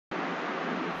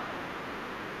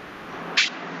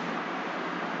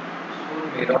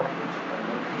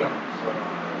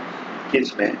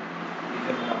किसमें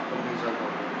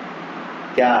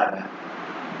क्या आ रहा है?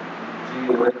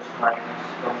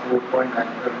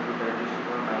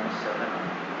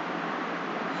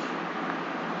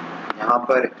 यहाँ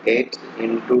पर x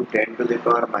into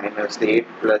 10⁻⁻8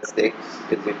 plus x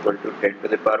is equal to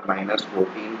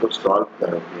 10⁻⁻14 को सॉल्व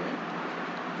करोगे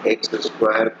x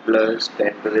square plus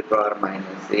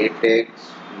 10⁻⁻8x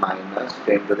minus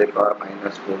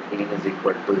 10⁻⁻14 is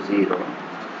equal to 0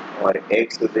 और x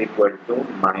is equal to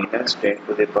minus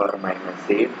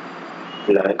 10⁻⁻8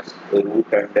 plus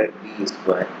root under b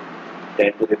square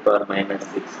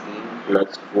 10⁻⁻16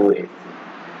 plus 4ac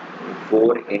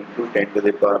 4 into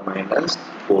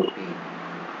 10⁻⁻14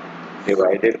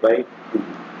 divided by 2,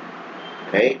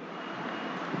 right?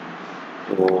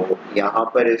 तो यहाँ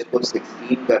पर इसको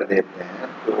 16 कर देते हैं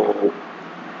तो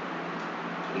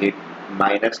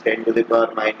माइनस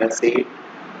 10⁻⁻8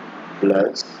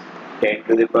 प्लस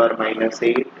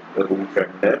 10⁻⁻8 रूट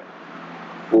अंडर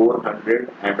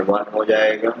 401 हो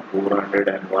जाएगा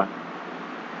 401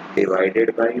 डिवाइडेड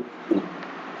बाई 2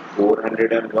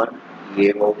 401 ये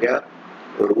हो गया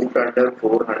root under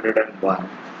 401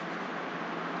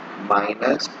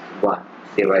 minus 1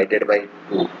 divided by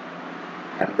 2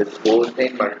 and this whole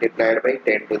thing multiplied by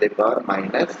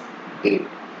 10⁻⁻8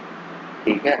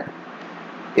 ठीक है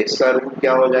इसका रूट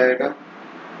क्या हो जाएगा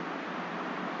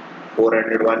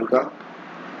 401 का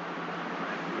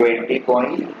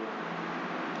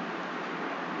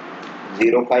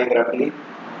 20.05 रखली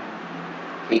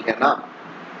ठीक है ना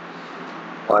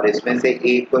और इसमें से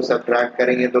 1 को सब्ट्रैक्ट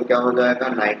करेंगे तो क्या हो जाएगा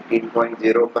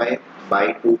 19.05 बाई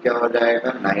 2 क्या हो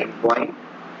जाएगा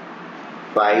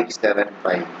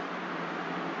 9.575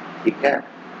 ठीक है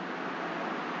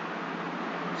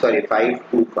सॉरी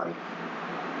 525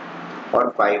 और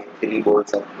 53 बोल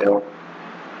सकते हो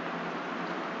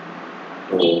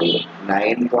तो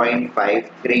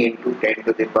 9.53 इंटू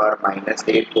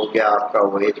 10⁻⁻8 हो गया आपका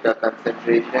OH का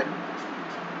कंसेंट्रेशन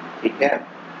ठीक है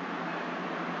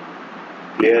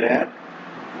क्लियर है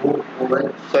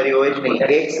सॉरी OH नहीं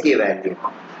X की वैल्यू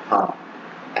हाँ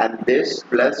and this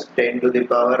plus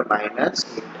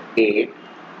 10⁻⁻8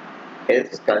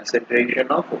 is concentration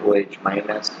of OH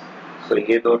minus so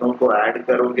ये दोनों को ऐड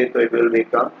करोगे तो it will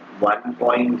become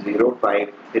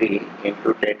 1.053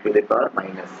 into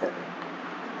 10⁻⁻7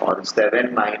 और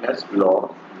 7 minus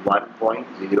log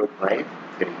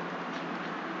 1.053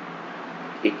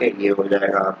 ठीक है ये हो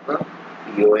जाएगा आपका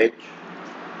POH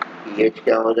pH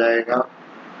क्या हो जाएगा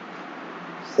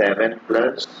 7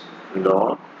 plus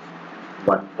log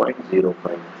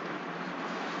 1.05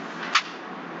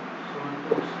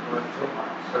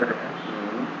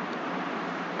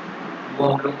 वो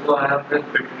हम लोग को आया फिर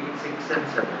between 6 and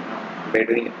 7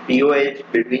 between POH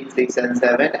between 6 and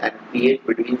 7 and pH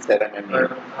between 7 and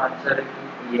 8 answer है कि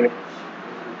pH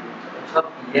अच्छा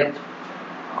pH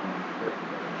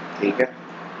ठीक है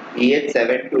pH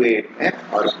 7 to 8 में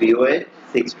और POH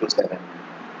 6 to 7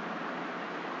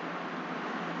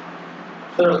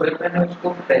 सर अगर मैंने उसको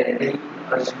पहले ही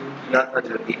अज्यूम किया था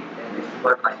जल्दी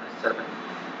 -7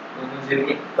 तो मुझे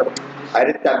भी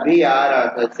अरे तभी आ रहा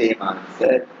था सेम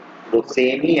आंसर वो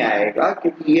सेम ही आएगा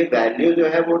क्योंकि ये वैल्यू जो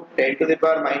है वो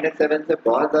 10⁻⁻7 से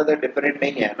बहुत ज्यादा डिफरेंट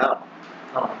नहीं है ना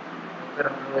हाँ फिर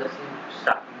हम लोग ऐसे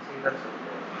स्टार्टिंग से कर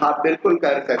सकते हैं हाँ बिल्कुल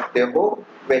कर सकते हो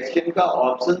क्वेश्चन का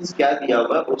ऑप्शंस क्या दिया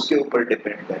हुआ उसके ऊपर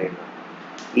डिपेंड करेगा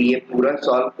कि ये पूरा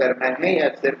सॉल्व करना है या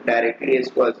सिर्फ डायरेक्टली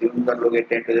इसको अज्यूम कर लोगे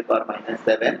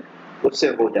 10⁻⁻7 उससे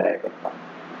हो जाएगा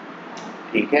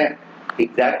ठीक है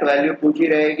एग्जैक्ट वैल्यू पूछी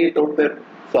रहेगी तो फिर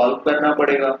सॉल्व करना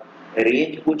पड़ेगा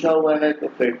रेंज पूछा हुआ है तो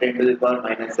फिर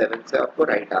 10⁻⁻7 से आपको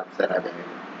राइट आंसर आ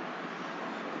जाएगा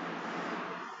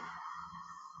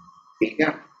ठीक है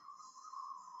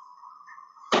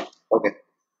ओके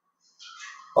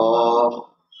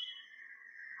और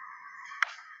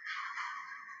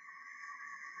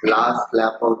last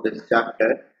lap of this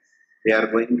chapter we are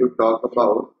going to talk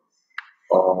about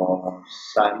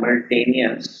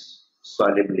simultaneous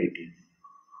solubility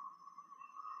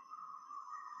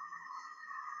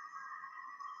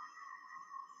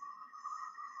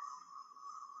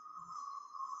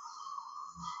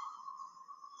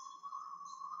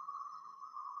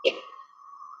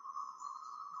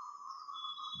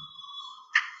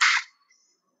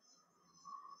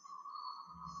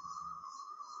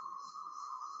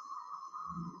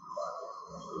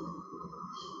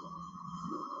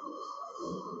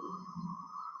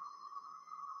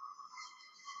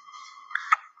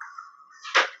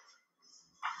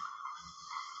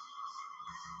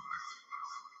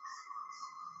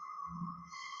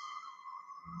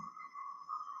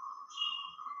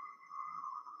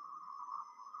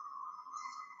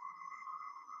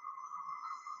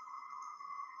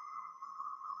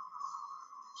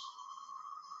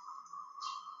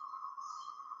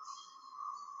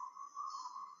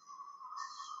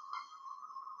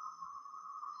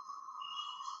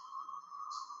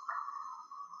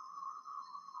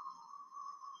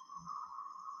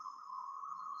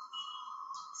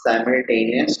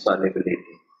simultaneous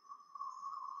solubility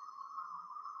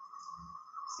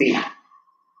C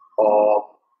of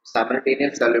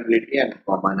simultaneous solubility and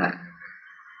common ion.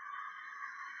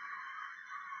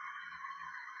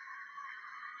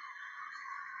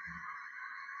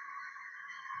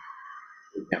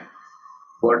 Yeah.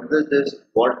 What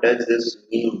does this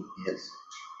mean is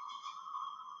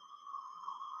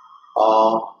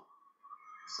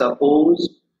suppose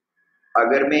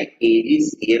अगर मैं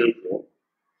AgCl को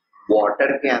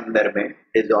water के अंदर में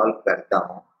dissolve करता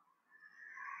हूं,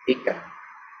 ठीक है,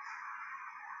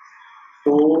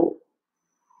 तो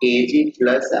Ag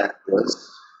plus aqueous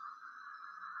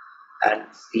and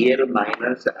Cl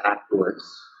minus aqueous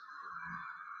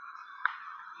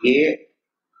ये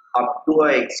up to a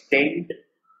extent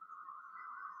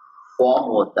form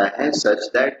होता है such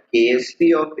that KSP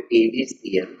of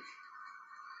AgCl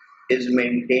is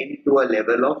maintained to a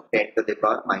level of 10 to the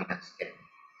power minus 10.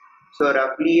 So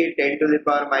roughly ये 10 to the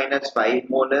power minus 5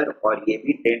 molar और ये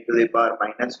भी 10 to the power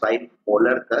minus 5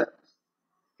 molar तक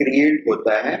create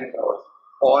होता है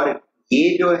और ये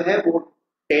जो है वो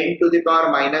 10 to the power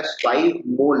minus 5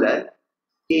 molar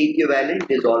के इक्विवेलेंट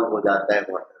डिसॉल्व हो जाता है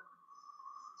वाटर,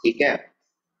 ठीक है।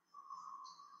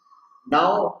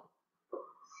 Now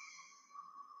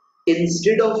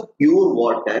instead of pure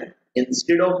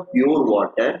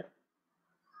water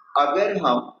अगर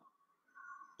हम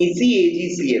इसी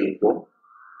AgCl को,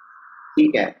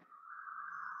 ठीक है,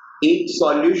 एक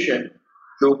सॉल्यूशन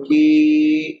जो कि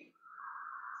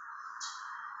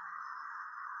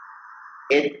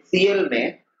HCl में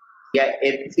या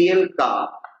HCl का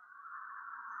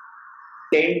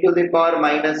 10 to the power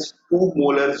minus 2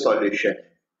 molar solution,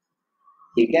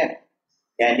 ठीक है,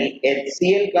 यानी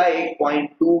HCl का एक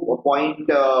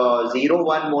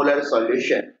 0.01 मोलर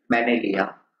सॉल्यूशन मैंने लिया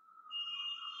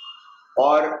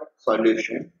और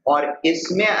सॉल्यूशन, और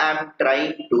इसमें I am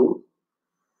trying to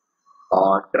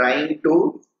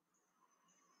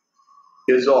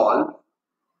dissolve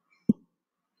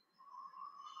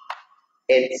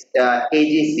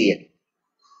AgCl.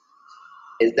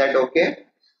 Is that okay?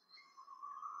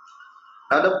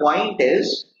 Now the point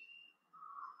is,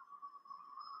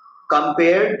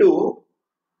 compared to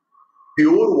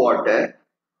pure water,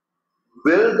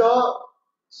 will the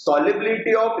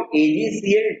solubility of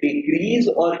AgCl decrease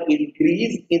or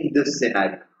increase in this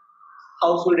scenario?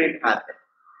 How should it happen?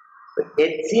 तो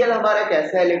HCl हमारा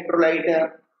कैसा electrolyte है?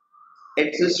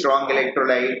 It's a strong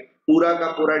electrolyte, पूरा का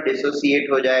पूरा dissociate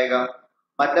हो जाएगा।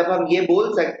 मतलब हम ये बोल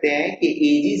सकते हैं कि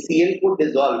AgCl को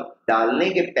डिसॉल्व डालने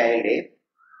के पहले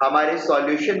हमारे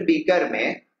सॉल्यूशन बीकर में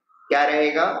क्या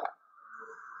रहेगा?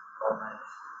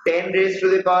 10 raised to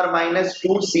the power minus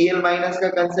 2 Cl minus का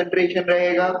कंसंट्रेशन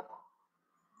रहेगा।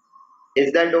 Is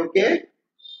that okay?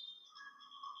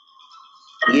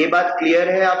 ये बात क्लियर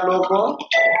है आप लोगों को?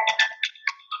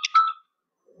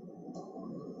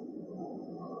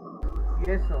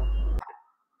 Yes, sir.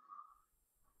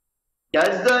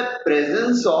 Does the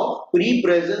presence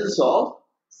of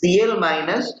Cl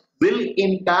minus will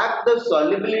impact the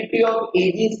solubility of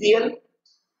AgCl?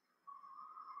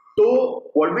 तो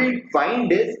what we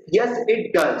find is yes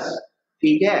it does,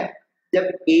 ठीक है। जब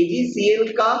AgCl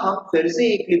का हम फिर से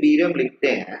इक्विलिब्रियम लिखते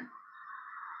हैं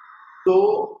तो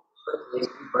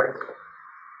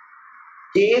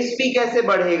KSP कैसे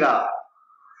बढ़ेगा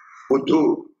बुद्धू?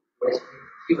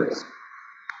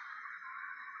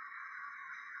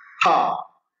 हाँ,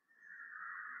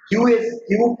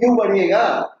 क्यों बढ़ेगा?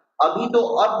 अभी तो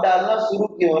अब डालना शुरू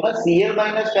किया ना, Cl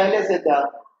माइनस पहले से था,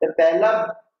 तो पहला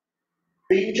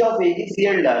पिंच ऑफ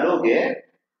AgCl डालोगे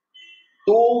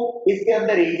तो इसके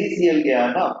अंदर AgCl गया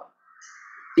ना,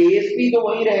 KSP तो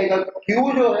वही रहेगा। Q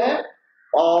जो है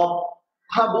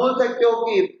हाँ बोल सकते हो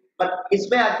कि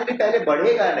इसमें एक्चुअली पहले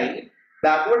बढ़ेगा नहीं,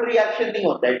 बैकवर्ड रिएक्शन नहीं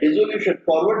होता है, डिसोल्यूशन,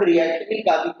 फॉरवर्ड रिएक्शन ही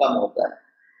काफी कम होता है,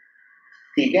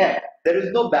 ठीक है। There is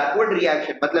no backward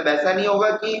reaction, मतलब ऐसा नहीं होगा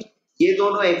कि ये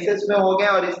दोनों एक्सेस में हो गए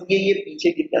और इसलिए ये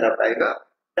पीछे की तरफ आएगा,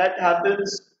 दैट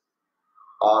हैपेंस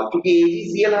क्योंकि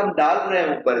AgCl हम डाल रहे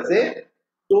हैं ऊपर से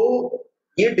तो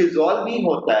ये डिसॉल्व ही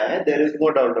होता है, there is no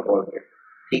doubt about it,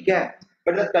 ठीक है।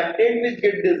 But the content which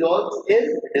gate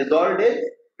dissolved is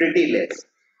pretty less.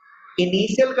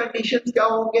 Initial conditions क्या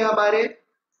होंगे हमारे?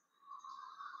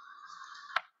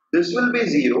 This will be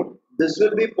 0, this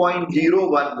will be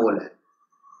 0.01 molar,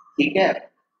 ठीक है।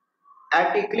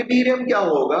 एट इक्विलिब्रियम क्या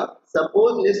होगा?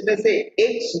 सपोज इसमें से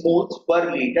x moles per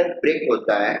litre break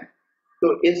होता है तो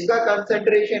इसका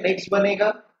कंसंट्रेशन x बनेगा,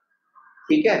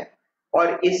 ठीक है,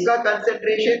 और इसका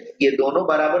कंसंट्रेशन, ये दोनों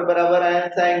बराबर बराबर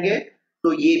आयंस आएंगे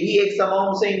तो ये भी x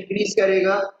अमाउंट से इंक्रीज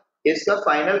करेगा, इसका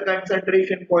फाइनल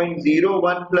कंसंट्रेशन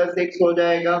 0.01 प्लस x हो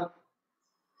जाएगा,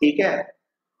 ठीक है।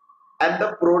 and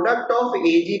the product of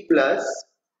Ag plus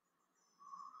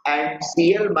and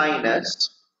Cl minus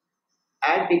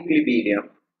at equilibrium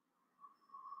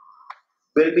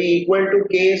will be equal to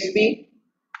Ksp,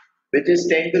 which is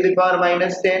 10 to the power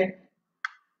minus 10.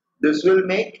 This will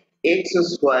make x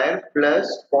square plus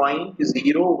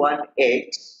 0.01x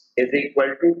is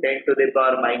equal to 10 to the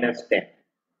power minus 10.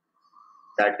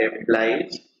 That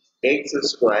implies x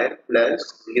square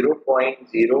plus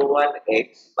 0.01x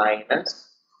minus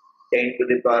 10 to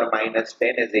the power minus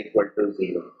 10 is equal to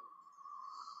 0.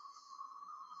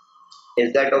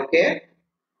 Is that okay?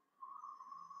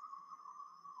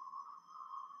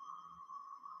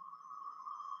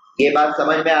 ये बात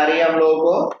समझ में आ रही है हम लोगों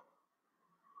को?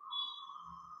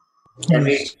 Can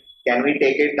we Yes. can we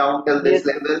take it down till this Yes.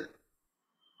 level?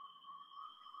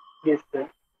 Yes, sir.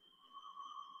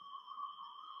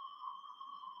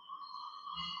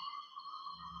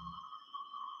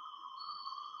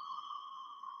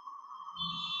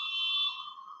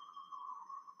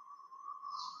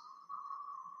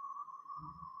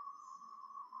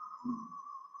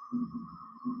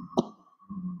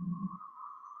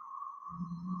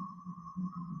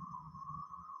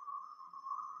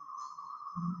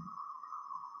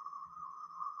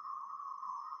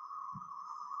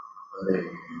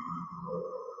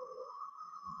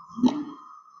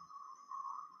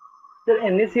 Sir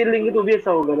NaCl लेंगे तो भी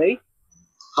ऐसा होगा, राइट?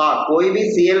 हाँ, कोई भी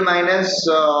Cl माइनस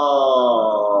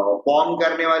फॉर्म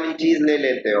करने वाली चीज ले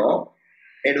लेते हो,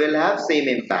 it will have same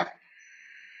impact.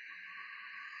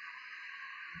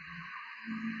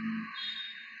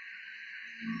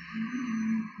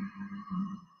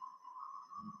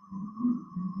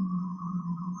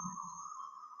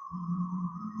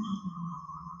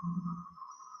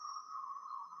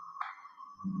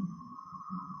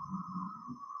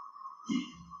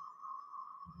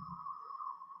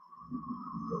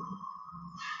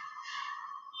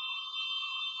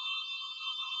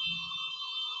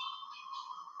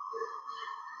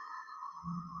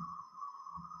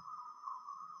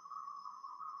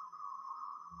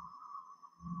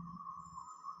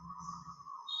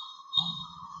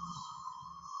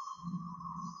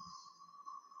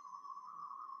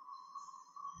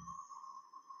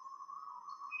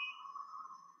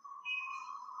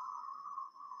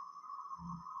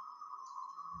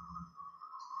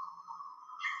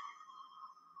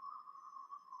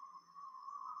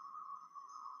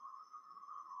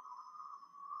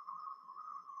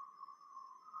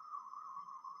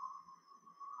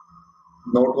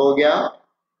 Note हो गया?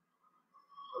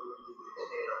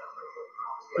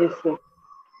 Yes sir.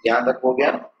 यहाँ तक हो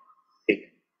गया? ठीक.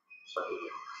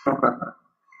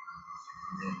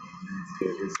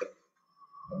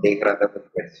 देख रहा था कुछ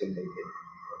क्वेश्चन लेके.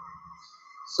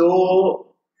 सो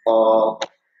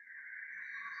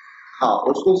हाँ,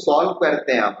 उसको सॉल्व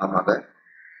करते हैं अब हम. अगर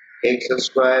x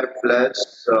square plus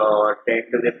 10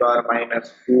 to the power minus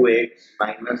 2x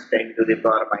minus 10 to the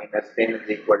power minus 10 is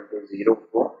equal to 0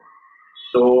 को,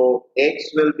 so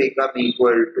x will become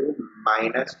equal to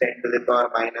minus 10 to the power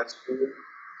minus 2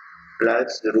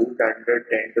 plus root under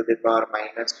 10 to the power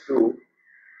minus 2,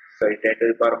 sorry 10 to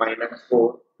the power minus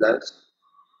 4 plus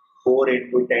 4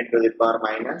 into 10 to the power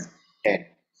minus 10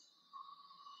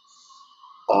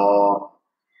 और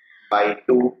by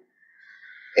 2.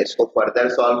 इसको further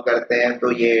solve करते हैं तो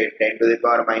ये 10 to the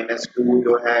power minus 2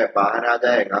 जो है बाहर आ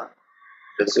जाएगा.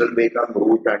 This will become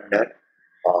root under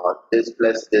और this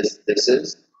plus this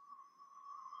is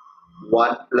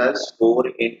 1 plus 4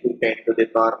 into 10 to the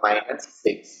power minus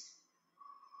 6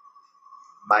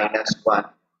 minus 1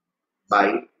 by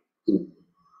 2.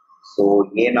 So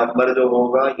ये नंबर जो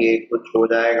होगा ये कुछ हो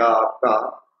जाएगा आपका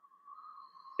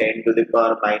 10 to the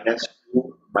power minus 2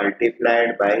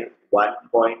 multiplied by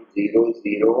 1.000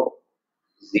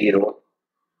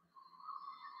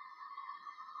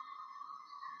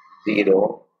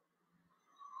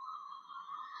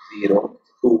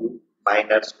 2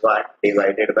 minus 1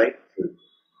 divided by 2.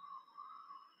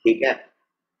 ठीक है?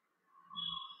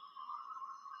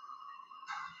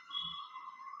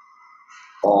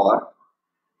 और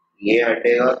ये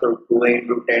हटेगा तो 2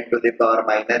 into 10 to the power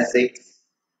minus 6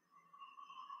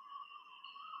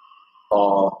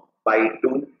 और by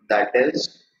 2, that is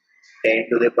 10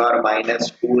 to the power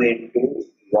minus 2 into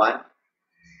 1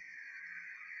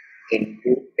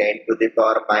 into 10 to the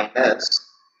power minus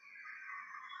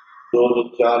 2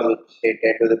 4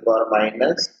 10 to the power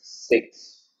minus 6.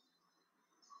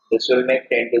 This will make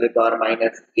 10 to the power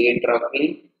minus 8 roughly.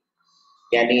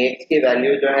 यानी x की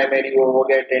value जो है मेरी वो हो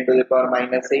गया 10 to the power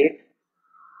minus 8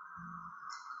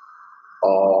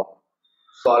 और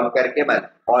solve करके मैं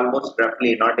ऑलमोस्ट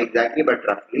रफली, नॉट एग्जैक्टली बट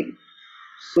रफली.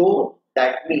 सो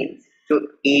दैट मीन्स जो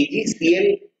AgCl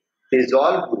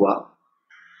डिसॉल्व हुआ,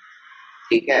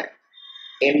 ठीक है,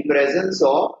 in presence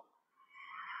of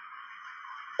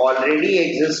already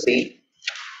existing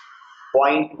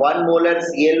 0.1 molar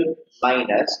Cl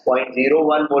minus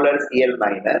 0.01 molar Cl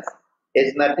minus is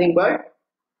nothing but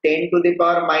 10 to the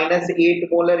power minus 8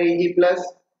 molar Ag plus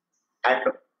and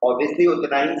obviously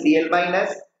उतना ही Cl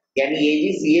minus, यानी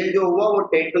AgCl जो हुआ वो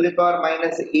 10 to the power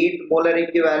minus 8 molar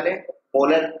equivalent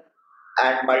molar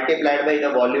and multiplied by the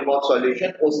volume of solution,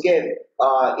 उसके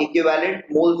equivalent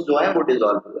moles जो है वो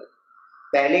dissolve हुआ।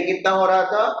 पहले कितना हो रहा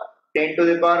था 10 to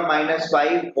the power minus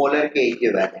 5 molar के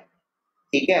equivalent,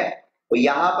 ठीक है। तो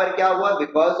यहाँ पर क्या हुआ,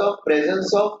 because of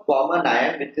presence of common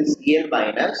ion which is Cl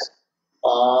minus,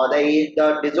 the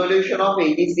dissolution of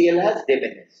AgCl has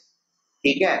diminished,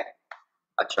 ठीक है।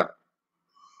 अच्छा,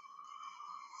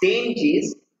 सेम चीज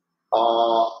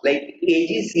लाइक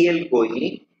AgCl को ही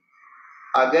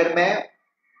अगर मैं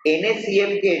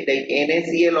NaCl के, लाइक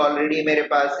NaCl ऑलरेडी मेरे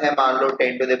पास है मान लो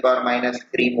 10 to the power minus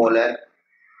 3 molar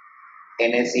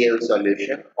NaCl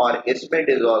solution और इसमें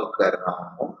डिसॉल्व कर रहा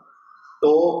हूं,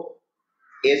 तो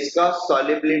इसका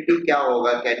सॉलिबिलिटी क्या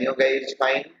होगा, can you guys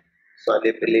find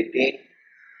solubility?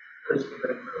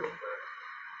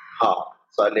 हाँ,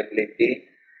 solubility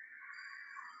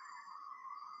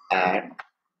and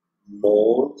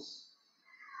moles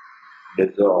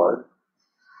dissolve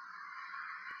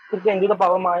 10 to the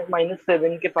power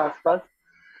 -7 के पास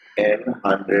इन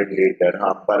 100 लीटर।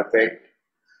 हाँ, परफेक्ट,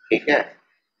 ठीक है।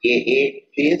 ये एक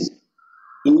चीज।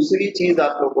 दूसरी चीज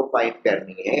आप लोग को फाइंड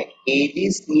करनी है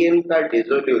AgCl का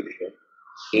dissolution,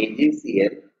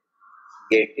 AgCl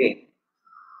getting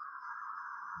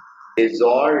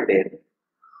dissolved in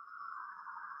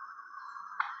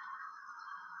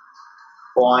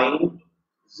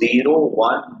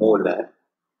 0.01 molar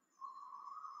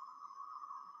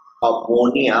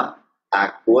ammonia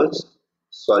aqueous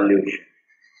solution,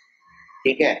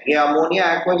 ठीक है। ये अमोनिया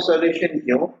एक्वस सॉल्यूशन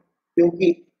क्यों? क्योंकि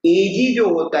Ag जो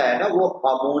होता है ना वो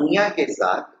अमोनिया के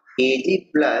साथ Ag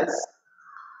प्लस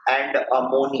एंड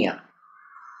अमोनिया,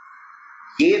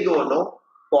 ये दोनों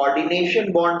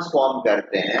कोऑर्डिनेशन बॉन्ड्स फॉर्म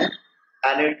करते हैं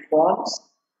and it forms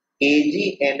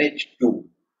AgNH2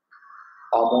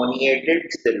 ammoniated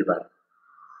silver.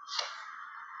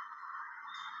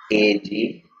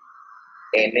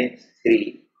 AgNH3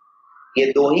 ये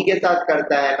दो ही के साथ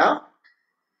करता है ना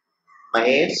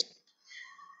महेश?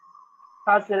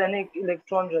 हाँ सर, यानी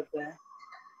इलेक्ट्रॉन रहता है।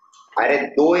 अरे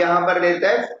दो यहां पर लेता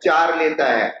है, 4 लेता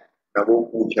है, मैं वो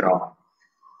पूछ रहा हूं।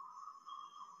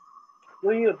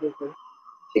 वही होते सर।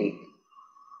 ठीक,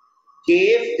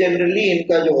 केफ जनरली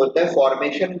इनका जो होता है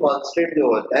फॉर्मेशन कांस्टेंट जो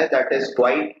होता है that is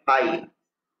quite high.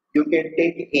 You can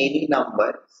take any number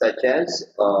such as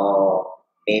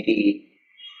maybe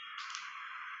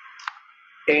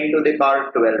 10 to the power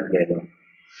 12 ले लो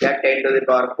या 10 to the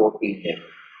power 14 ले लो,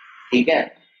 ठीक है।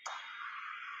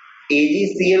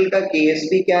 AgCl का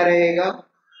KSP क्या रहेगा?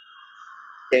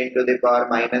 10 to the power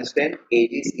minus 10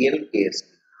 AgCl KSP,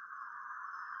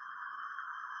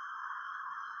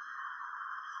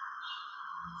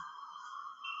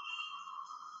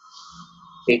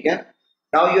 ठीक है।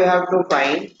 Now you have to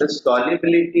find the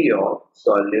solubility of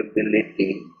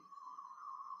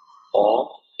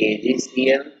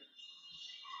AgCl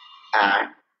and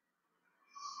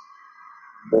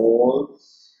moles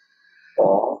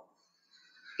of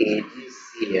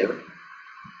AgCl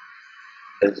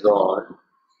dissolved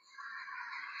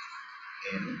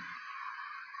in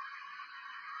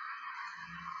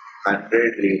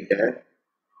 100 liter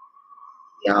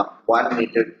या 1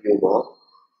 meter cube of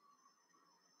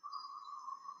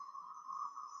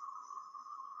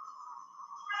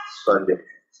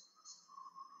सॉल्यूशन,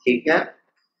 ठीक है।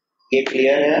 ये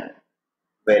क्लियर है?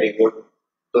 Very good.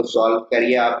 तो सॉल्व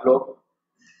करिए आप लोग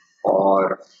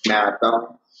और मैं आता हूं।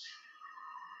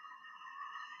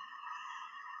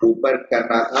 ऊपर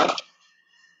करना था,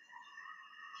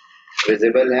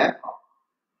 विजिबल है?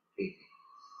 ठीक,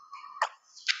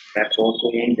 मैं फोन को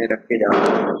यहीं पे रख के जाऊंगा।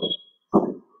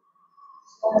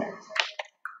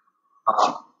 हाँ,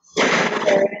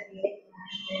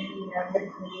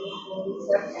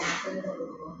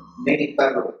 नहीं कर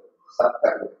लो, सब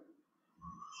कर लो,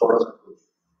 छोड़ो सब कुछ।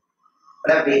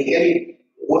 मतलब बेसिकली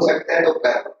हो सकता है तो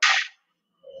कर लो,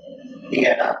 ठीक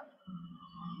है ना?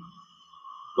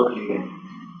 तो ठीक है।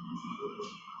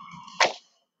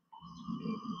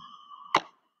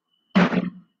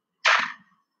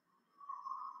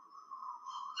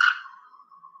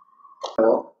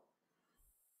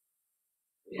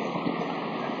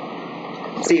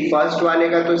 सी फर्स्ट वाले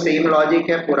का तो सेम लॉजिक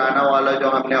है, पुराना वाला जो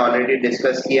हमने ऑलरेडी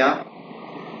डिस्कस किया,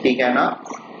 ठीक है ना?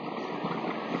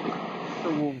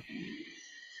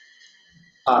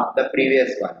 हाँ, द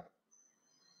प्रीवियस वन।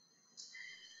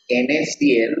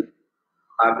 NaCl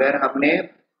अगर हमने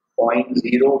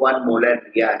 0.01 मोलर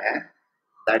लिया है,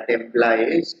 that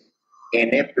implies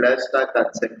Na plus का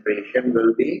concentration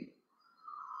will be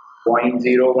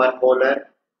 0.01 molar,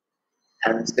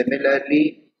 and similarly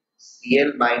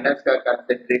Cl minus का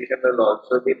concentration will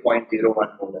also be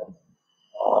 0.01 molar.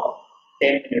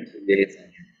 10 minute से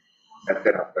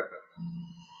करके आपका करता हूँ,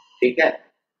 ठीक है।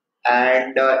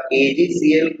 एंड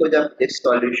AgCl को जब इस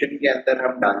सॉल्यूशन के अंदर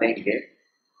हम डालेंगे,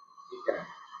 ठीक है,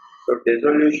 तो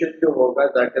डिसोल्यूशन जो होगा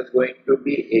that is going to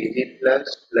be Ag plus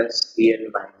plus Cl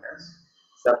minus.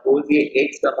 Suppose ये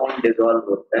X अमाउंट डिसॉल्व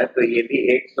होता है तो ये भी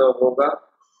X होगा,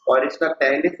 और इसका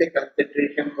पहले से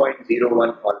कंसेंट्रेशन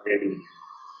 0.01 ऑलरेडी है।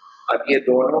 अब ये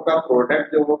दोनों का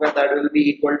प्रोडक्ट जो होगा that will be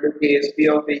equal to Ksp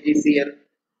of AgCl,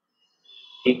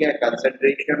 ठीक है।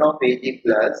 Concentration of Ag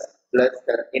plus plus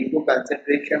into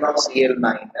concentration of Cl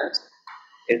minus,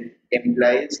 it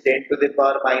implies 10 to the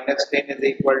power minus 10 is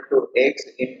equal to x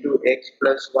into x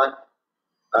plus 1,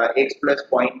 x plus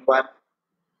 0.1.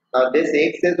 Now this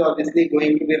x is obviously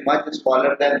going to be much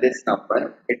smaller than this number.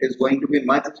 It is going to be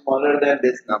much smaller than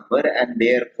this number, and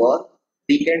therefore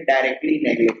we can directly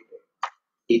neglect it,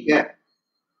 ठीक है।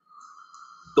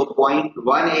 तो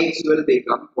 0.1x will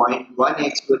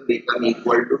become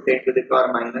equal to 10 to the power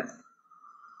minus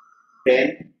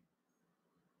 10,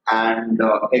 and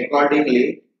accordingly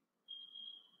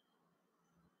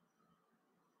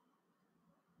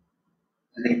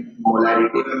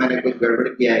molarity में मैंने कुछ गड़बड़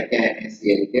किया है क्या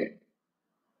NaCl के?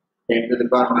 10 to the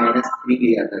power minus 3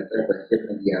 लिया था, क्या ब्रैकेट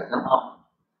में लिया था?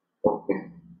 ओके,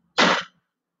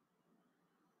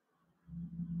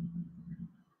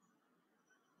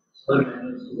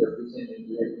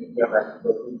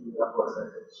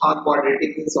 हाँ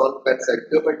क्वाड्रेटिक में सॉल्व कर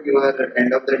सकते हो, but you are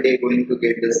end of the day going to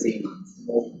get the same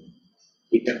answer,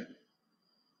 ठीक है।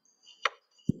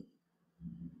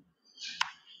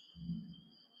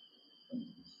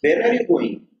 Where are you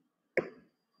going?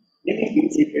 नहीं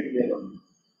पीछे फिर ले लो,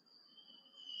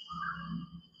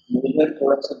 मुझे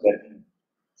थोड़ा सा गर्मी,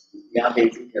 यहाँ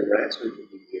बेसिक चल रहा है सो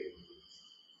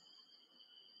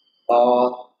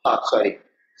हाँ सॉरी,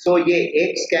 सो ये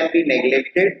x can be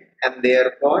neglected and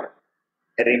therefore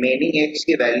remaining x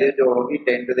की वैल्यू जो होगी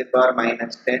 10 to the power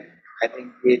minus 10, I think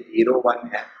ये 0.1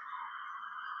 है,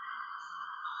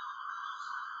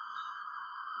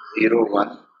 0.1,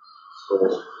 so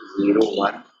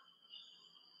 0.1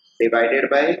 divided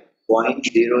by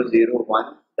 0.001,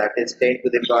 that is 10 to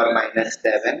the power minus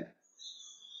 7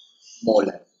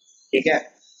 molar, ठीक है।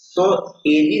 So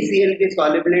AgCl की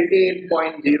solubility in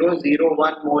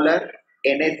 0.001 molar,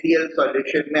 NaCl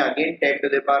solution में again 10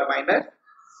 to the power minus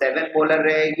 7 molar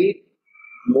रहेगी।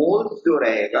 मोल्स जो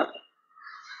रहेगा,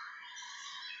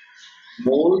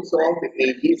 moles of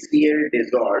AgCl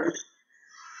dissolved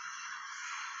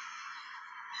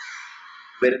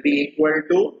will be equal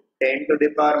to 10 to the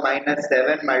power minus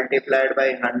 7 multiplied by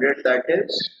 100, that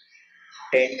is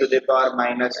 10 to the power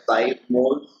minus 5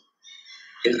 moles.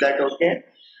 Is that okay?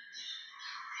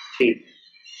 ठीक,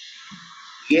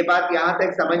 ये बात यहाँ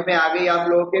तक समझ में आ गई आप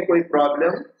लोगों के? कोई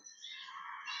problem?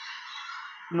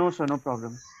 No sir, no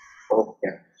problem. Okay,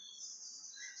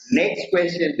 next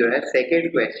question जो है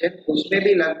सेकेंड क्वेश्चन, उसमें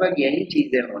भी लगभग यही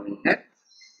चीजें होनी है,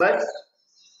 बस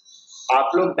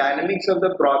आप लोग डायनामिक्स ऑफ द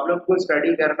प्रॉब्लम को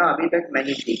स्टडी करना अभी तक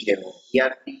नहीं सीखे हो या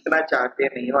सीखना चाहते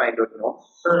नहीं हो, आई डोंट नो।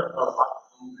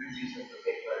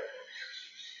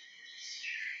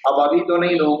 अब अभी तो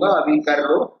नहीं लूंगा, अभी कर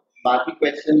लो, बाकी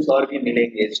क्वेश्चंस और भी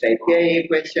मिलेंगे इस टाइप के, एक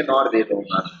क्वेश्चन और दे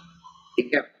दूंगा, ठीक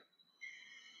है।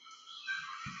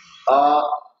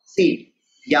 सी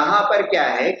यहाँ पर क्या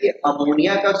है कि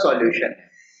अमोनिया का सॉल्यूशन है,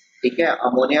 ठीक है।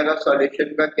 अमोनिया का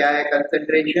सॉल्यूशन का क्या है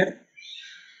कंसेंट्रेशन?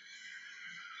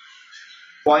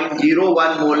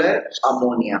 0.01 मोलर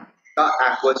अमोनिया का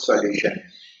aqueous solution.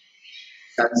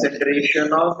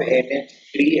 Concentration of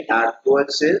NH3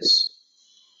 aqueous is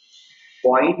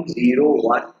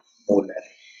 0.01 molar.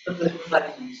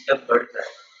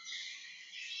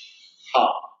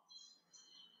 हाँ,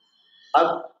 अब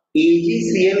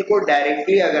AgCl को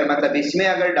डायरेक्टली अगर मतलब इसमें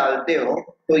अगर डालते हो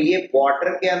तो ये वाटर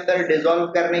के अंदर डिसॉल्व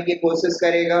करने की कोशिश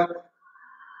करेगा,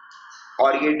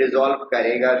 और ये डिसॉल्व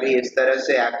करेगा भी इस तरह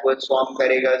से, एक्वस फॉर्म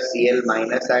करेगा, Cl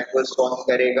माइनस एक्वस फॉर्म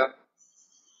करेगा।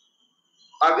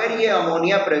 अगर ये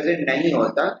अमोनिया प्रेजेंट नहीं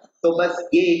होता तो बस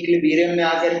ये इक्विलिब्रियम में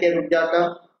आकर के रुक जाता,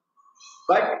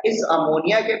 बट इस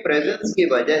अमोनिया के प्रेजेंस की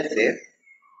वजह से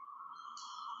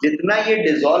जितना ये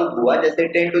डिसॉल्व हुआ, जैसे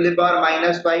 10 to the power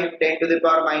minus 5, 10 to the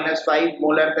power minus 5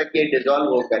 molar तक ये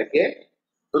डिसॉल्व हो करके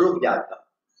रुक जाता,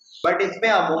 बट इसमें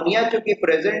अमोनिया चूंकि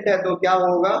प्रेजेंट है तो क्या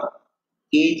होगा?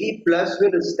 Ag plus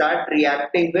will start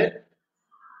reacting with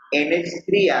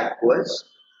NH3 aqueous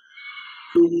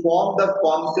to form the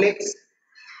complex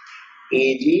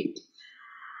Ag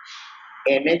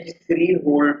NH3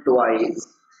 whole twice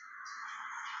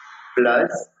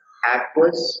plus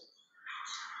aqueous,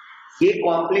 ये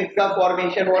कॉम्प्लेक्स का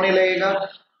फॉर्मेशन होने लगेगा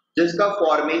जिसका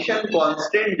फॉर्मेशन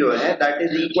कांस्टेंट जो है that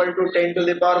is equal to 10 to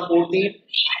the power 14।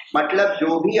 मतलब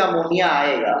जो भी अमोनिया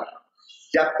आएगा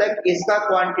जब तक इसका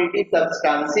क्वांटिटी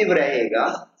सब्सटेंसिव रहेगा,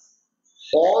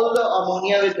 all the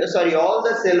ammonia all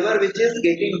the silver which is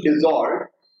getting dissolved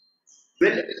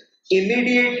will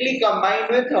immediately combine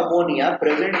with ammonia,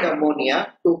 present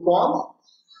ammonia, to form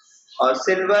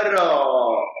silver,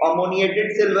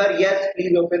 ammoniated silver. Yes,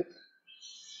 please open.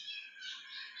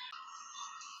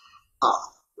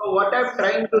 So what I'm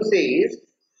trying to say is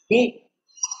कि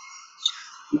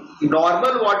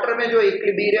normal water में जो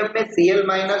equilibrium में Cl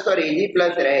minus और Ag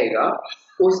plus रहेगा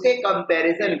उसके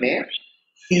comparison में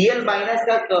Cl minus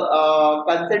का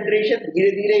concentration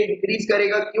धीरे धीरे इंक्रीज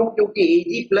करेगा। क्यों? क्योंकि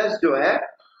Ag प्लस जो है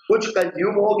कुछ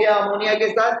कंज्यूम हो गया अमोनिया के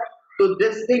साथ, तो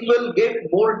this thing will get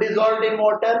more dissolved in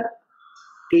water.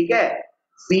 ठीक है,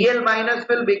 Cl minus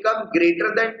will become greater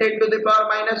than 10 to the power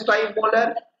minus 5 molar,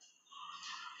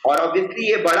 और ऑब्वियसली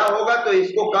ये बड़ा होगा तो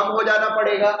इसको कम हो जाना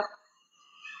पड़ेगा,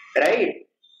 राइट?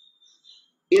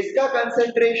 इसका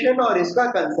कंसेंट्रेशन और इसका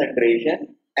concentration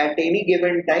at any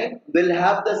given time will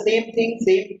have the same thing,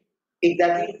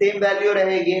 exactly same value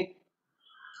रहेगी।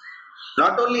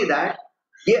 Not only that,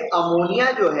 ये अमोनिया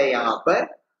जो है यहाँ पर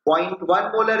 0.1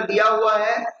 मोलर दिया हुआ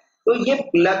है, तो ये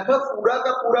लगभग पूरा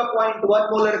का पूरा 0.1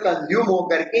 मोलर कंज्यूम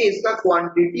होकर के इसका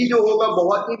क्वांटिटी जो होगा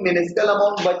बहुत ही मिनिस्कल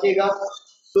अमाउंट बचेगा,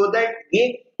 सो दैट ये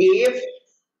KF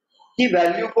की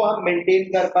वैल्यू को हम मेंटेन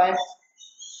कर पाए।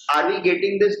 Are we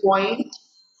getting this point?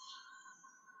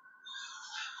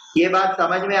 ये बात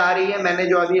समझ में आ रही है मैंने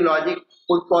जो अभी लॉजिक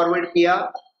पुट फॉरवर्ड किया?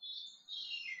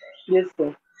 Yes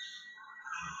sir.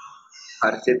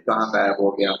 हर्षित कहाँ गायब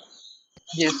हो गया?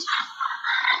 Yes.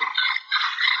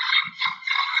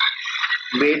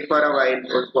 Wait for a while,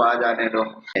 उसको आ जाने दो,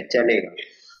 चलेगा।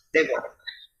 देखो,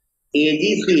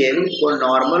 AgCl को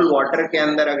नॉर्मल वाटर के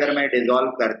अंदर अगर मैं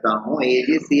डिसॉल्व करता हूँ,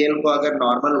 AgCl को अगर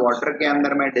नॉर्मल वाटर के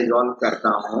अंदर मैं डिसॉल्व करता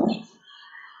हूँ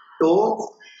तो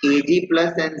Ag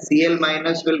plus and Cl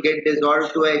minus will get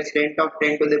dissolved to an extent of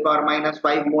 10 to the power minus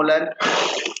 5 molar,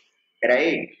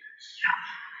 right?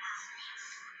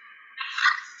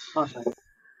 हाँ सर।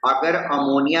 अगर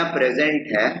अमोनिया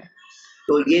प्रेजेंट है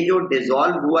तो ये जो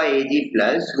डिसॉल्व हुआ Ag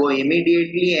प्लस वो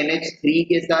इमीडिएटली NH3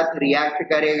 के साथ रिएक्ट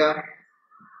करेगा,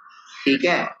 ठीक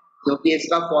है, क्योंकि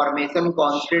इसका फॉर्मेशन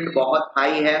कांस्टेंट बहुत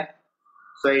हाई है,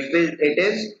 so it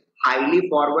is highly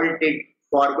forward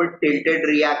tilted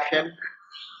reaction.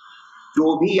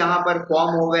 जो भी यहाँ पर फॉर्म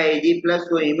होगा Ag प्लस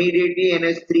तो इमीडिएटली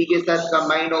NH3 के साथ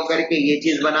कंबाइन होकर के ये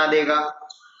चीज बना देगा।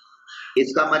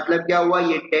 इसका मतलब क्या हुआ?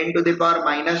 ये 10 टू द पावर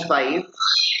माइनस 5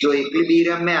 जो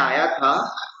इक्विलिब्रियम में आया था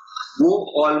वो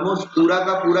ऑलमोस्ट पूरा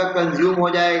का पूरा कंज्यूम हो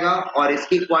जाएगा और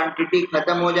इसकी क्वांटिटी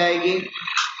खत्म हो जाएगी,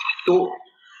 तो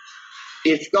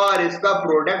इसका और इसका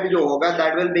प्रोडक्ट जो होगा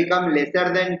that will become lesser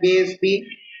than KSP,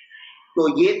 तो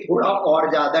ये थोड़ा और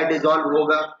ज्यादा डिसॉल्व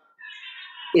होगा,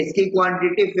 इसकी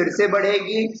क्वांटिटी फिर से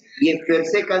बढ़ेगी, ये फिर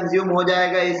से कंज्यूम हो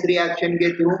जाएगा इस रिएक्शन के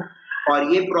थ्रू, और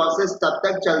ये प्रोसेस तब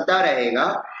तक चलता रहेगा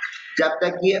जब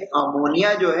तक ये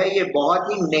अमोनिया जो है ये बहुत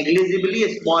ही नेग्लिजिबली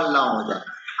स्मॉल ना हो जाए।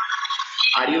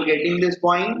 Are you getting this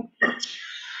point?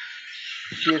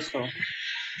 Yes sir.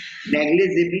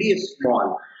 Negligibly small,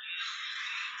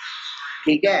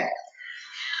 ठीक है।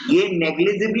 ये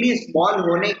नेग्लिजिबली स्मॉल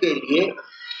होने के लिए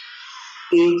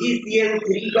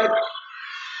AgCl3 का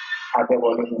आगे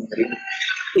बोलो,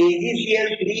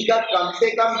 AgCl3 का कम से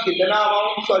कम कितना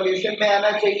अमाउंट सॉल्यूशन में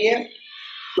आना चाहिए?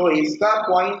 तो इसका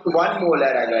 0.1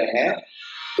 मोलर अगर है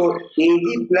तो Ag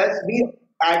प्लस भी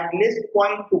एटलीस्ट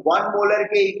 0.1 मोलर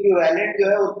के इक्विवेलेंट जो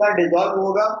है उतना डिसॉल्व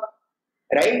होगा,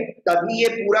 राइट? तभी ये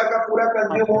पूरा का पूरा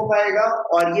कंज्यूम हो पाएगा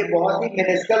और ये बहुत ही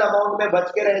मिनिस्कल अमाउंट में बच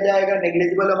के रह जाएगा,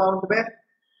 नेग्लिजिबल अमाउंट में।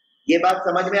 ये बात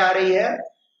समझ में आ रही है?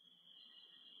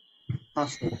 हाँ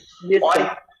सर।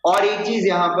 और एक चीज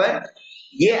यहाँ पर,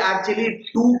 ये एक्चुअली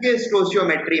 2 के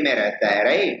स्टोशियोमेट्री में रहता है,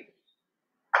 राइट?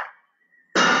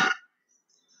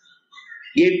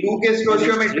 ये 2 के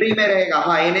स्टोशियोमेट्री में रहेगा,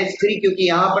 हाँ NH3, क्योंकि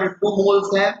यहाँ पर 2 मोल्स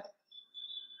है,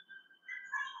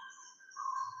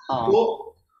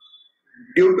 तो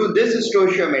due to this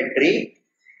stoichiometry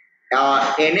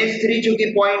NH3 चूंकि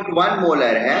 0.1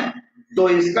 मोलर है तो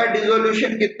इसका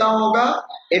डिसोल्यूशन कितना होगा?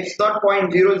 It's not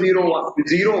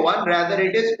 0.0001, rather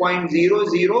it is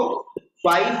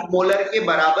 0.005 molar के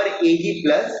बराबर Ag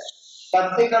प्लस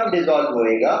कम से कम डिसॉल्व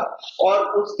होएगा और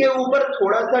उसके ऊपर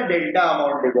थोड़ा सा डेल्टा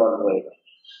अमाउंट डिसॉल्व होएगा।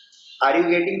 Are you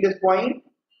getting this point?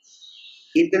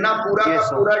 इतना पूरा का Yes,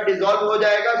 sir. पूरा डिसॉल्व हो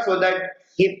जाएगा सो दैट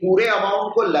ये पूरे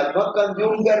अमाउंट को लगभग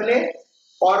कंज्यूम कर ले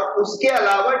और उसके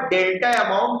अलावा डेल्टा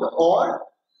अमाउंट और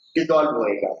डिसॉल्व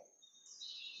होएगा।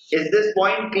 Is this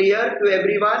point clear to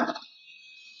everyone?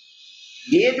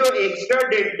 ये जो एक्स्ट्रा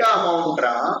डेल्टा अमाउंट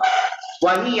रहा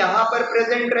वही यहां पर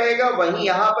प्रेजेंट रहेगा, वही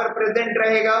यहां पर प्रेजेंट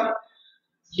रहेगा,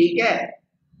 ठीक है।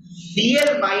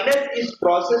 Cl माइनस इस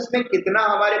प्रोसेस में कितना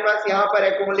हमारे पास यहां पर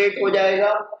एक्यूमुलेट हो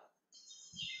जाएगा?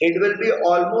 It will be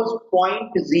almost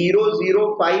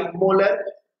 0.005 molar.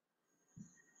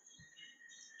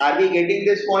 Are we getting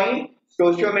this point?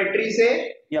 Stoichiometry से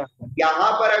Yeah, sir.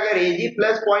 यहां पर अगर Ag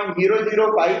प्लस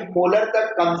 0.005 मोलर तक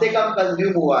कम से कम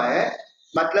कंज्यूम हुआ है,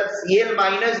 मतलब Cl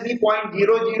माइनस भी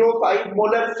 0.005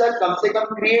 मोलर तक कम से कम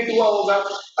क्रिएट हुआ होगा।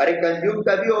 अरे कंज्यूम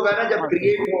तभी होगा ना जब हाँ,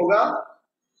 क्रिएट होगा,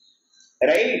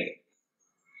 राइट?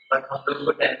 बट हम लोग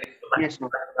को 10 Yes, sir.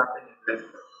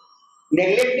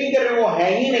 नेग्लेक्ट नहीं कर रहे, वो है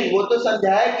ही नहीं। वो तो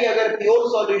समझाया कि अगर प्योर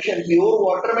सॉल्यूशन प्योर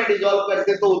वाटर में डिसॉल्व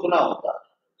करते तो उतना होता।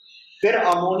 फिर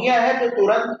अमोनिया है तो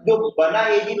तुरंत जो बना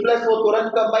Ag प्लस वो तुरंत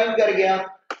कंबाइन कर गया।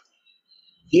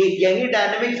 ये यही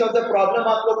डायनेमिक्स ऑफ द प्रॉब्लम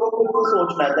आप लोगों को खुद को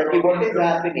सोचना था कि व्हाट इज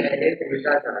हैपनिंग।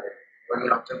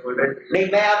 नहीं,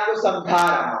 मैं आपको समझा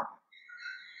रहा हूं,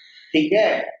 ठीक है,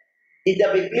 कि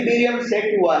जब इक्विलिब्रियम सेट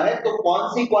हुआ है तो कौन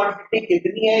सी क्वांटिटी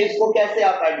कितनी है इसको कैसे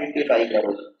आप आइडेंटिफाई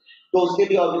करोगे, तो उसके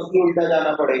लिए ऑब्वियसली उल्टा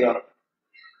जाना पड़ेगा।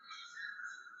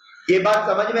 ये बात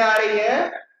समझ में आ रही है?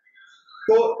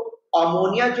 तो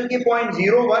अमोनिया चूंकि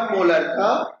 0.01 मोलर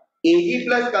था, Ag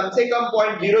प्लस कम से कम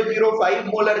 0.005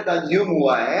 मोलर कंज्यूम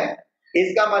हुआ है,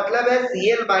 इसका मतलब है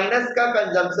Cl माइनस का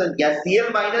कंजम्पशन या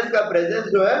Cl माइनस का प्रेजेंस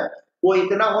जो है वो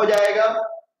इतना हो जाएगा।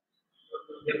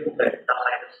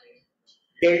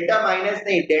 डेल्टा माइनस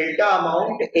नहीं, डेल्टा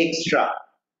अमाउंट एक्स्ट्रा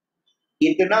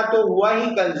इतना तो हुआ ही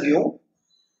कंज्यूम,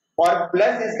 और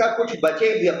प्लस इसका कुछ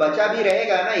बचा भी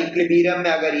रहेगा ना इक्विलिब्रियम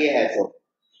में अगर ये है तो,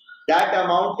 that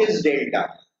amount is delta.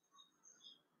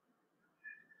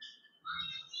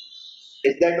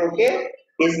 Is that okay?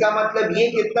 इसका मतलब ये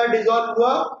कितना डिसॉल्व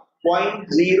हुआ?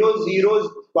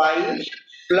 0.005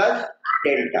 plus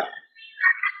delta.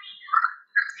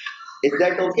 Is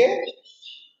that okay?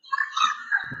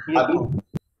 Yes, अभी sir.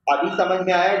 अभी समझ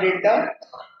में आया डेल्टा?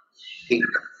 ठीक।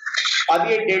 अब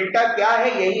ये डेल्टा क्या है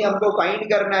यही हमको फाइंड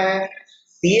करना है।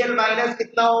 Cl माइनस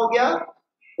कितना हो गया?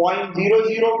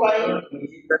 0.005।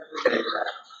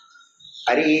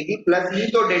 अरे Ag प्लस ही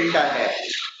तो डेल्टा है,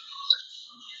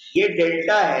 ये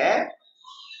डेल्टा है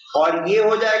और ये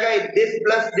हो जाएगा दिस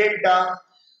प्लस डेल्टा।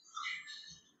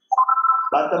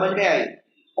 बात समझ में आई?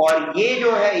 और ये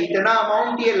जो है इतना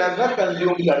अमाउंट ये लगभग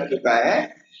कंज्यूम कर चुका है,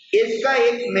 इसका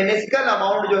एक मिनिस्कल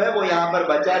अमाउंट जो है वो यहां पर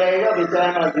बचा रहेगा, विच आई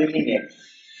एम अज्यूमिंग है।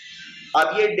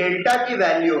 अब ये डेल्टा की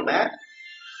वैल्यू मैं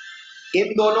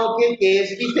इन दोनों के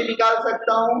KST से निकाल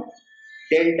सकता हूं।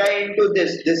 Delta into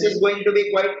this is going to be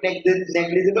quite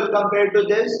negligible compare to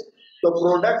this, तो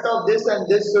product of this and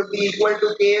this should be equal to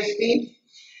KST।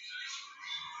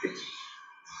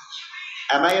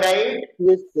 Am I right?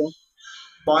 Yes, sir.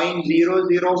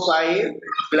 0.005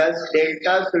 plus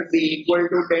delta should be equal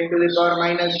to 10 to the power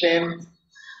minus 10.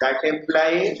 That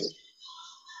implies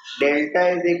delta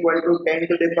is equal to 10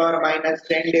 to the power minus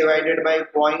 10 divided by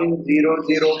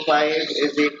 0.005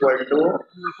 is equal to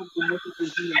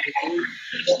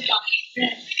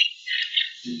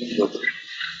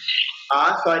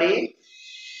sorry,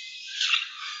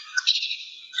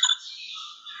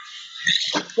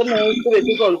 sir मैंने इसको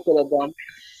वैसे solve करा था,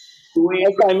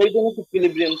 simultaneous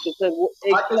equilibrium से sir, वो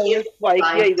x minus y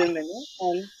किया इधर मैंने,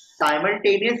 एंड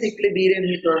साइमल्टेनियस इक्विलिब्रियम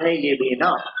ही तो है ये भी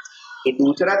ना। ये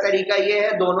दूसरा तरीका ये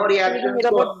है दोनों रिएक्शंस मेरा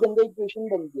को। बहुत गंदा इक्वेशन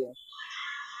बन गया।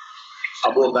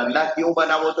 अब वो गंदा क्यों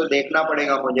बना वो तो देखना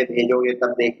पड़ेगा, मुझे भेजोगे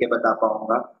तब देख के बता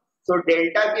पाऊंगा। सो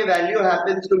डेल्टा की value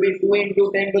happens to be 2 into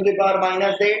 10 to the power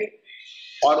minus 8,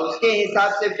 और उसके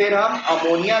हिसाब से फिर हम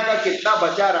अमोनिया का कितना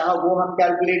बचा रहा वो हम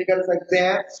कैलकुलेट कर सकते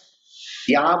हैं।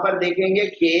 यहां पर देखेंगे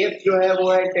KF जो है वो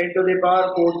है 10 to the power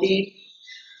 14,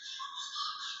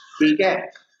 ठीक है।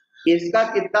 इसका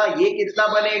कितना, ये कितना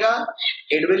बनेगा?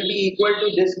 It will be equal to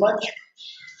this much,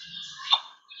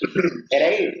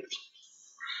 right.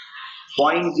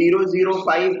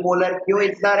 0.005 molar क्यों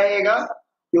इतना रहेगा?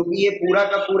 क्योंकि ये पूरा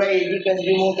का पूरा Ag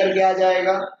कंज्यूम होकर के आ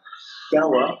जाएगा। क्या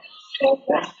हुआ?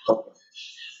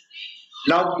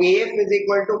 Now KF is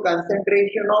equal to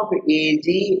concentration of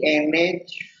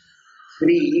AgNH3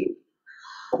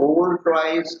 whole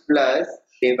twice plus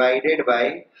divided by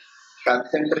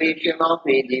concentration of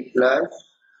Ag plus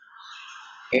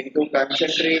into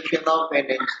concentration of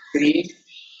NH3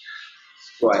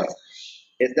 square.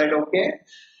 Is that okay?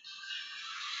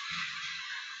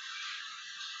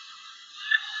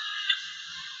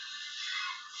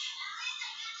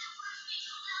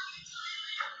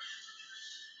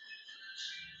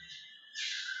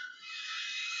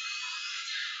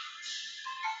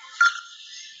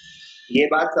 ये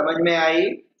बात समझ में आई?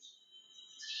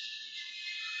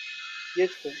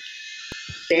 Yes sir.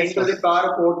 10 to the power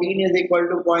 14 is equal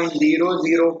to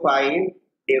 0.005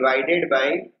 divided by,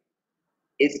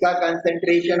 इसका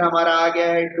concentration हमारा आ गया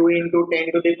है 2 into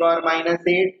 10 to the power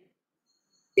 -8,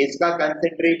 इसका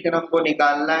concentration हमको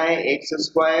निकालना है एक्स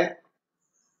स्क्वायर,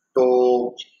 तो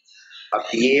अब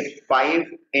ये 5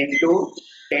 into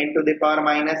 10 to the power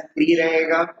 -3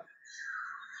 रहेगा,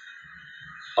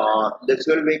 और this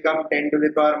will become 10 to the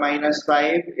power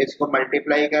 -5, इसको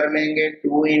मल्टीप्लाई कर लेंगे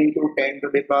 2 into 10 to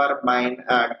the power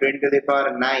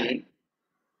 9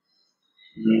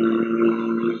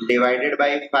 divided by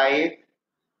 5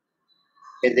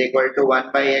 is equal to 1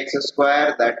 by x square,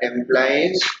 that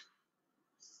implies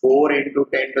 4 into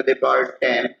 10 to the power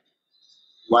 10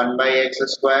 1 by x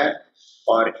square,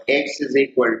 और x is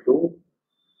equal to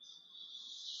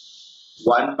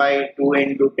 1 by 2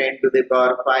 into 10 to the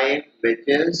power 5, which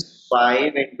is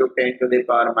 5 into 10 to the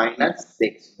power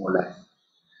 -6 molar.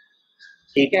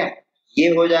 ठीक है, ये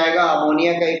हो जाएगा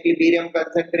ammonia का equilibrium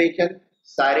concentration.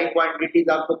 सारे quantities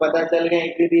आपको पता चल गए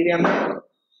इक्विलिब्रियम में।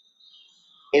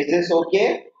 Is this okay?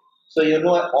 So you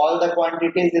know all the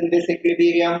quantities in this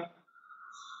equilibrium.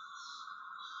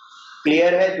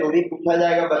 Clear है? जो भी पूछा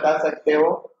जाएगा बता सकते हो।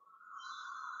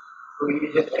 तो ये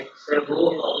जो x है वो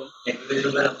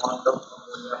नेग्लिजिबल अमाउंट ऑफ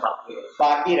अमोनिया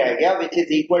बाकी रह गया, which is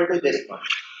equal to this one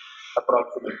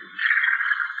approximately.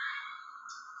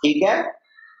 ठीक है,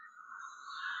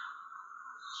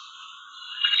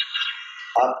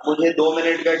 अब मुझे 2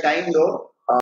 मिनट का टाइम दो।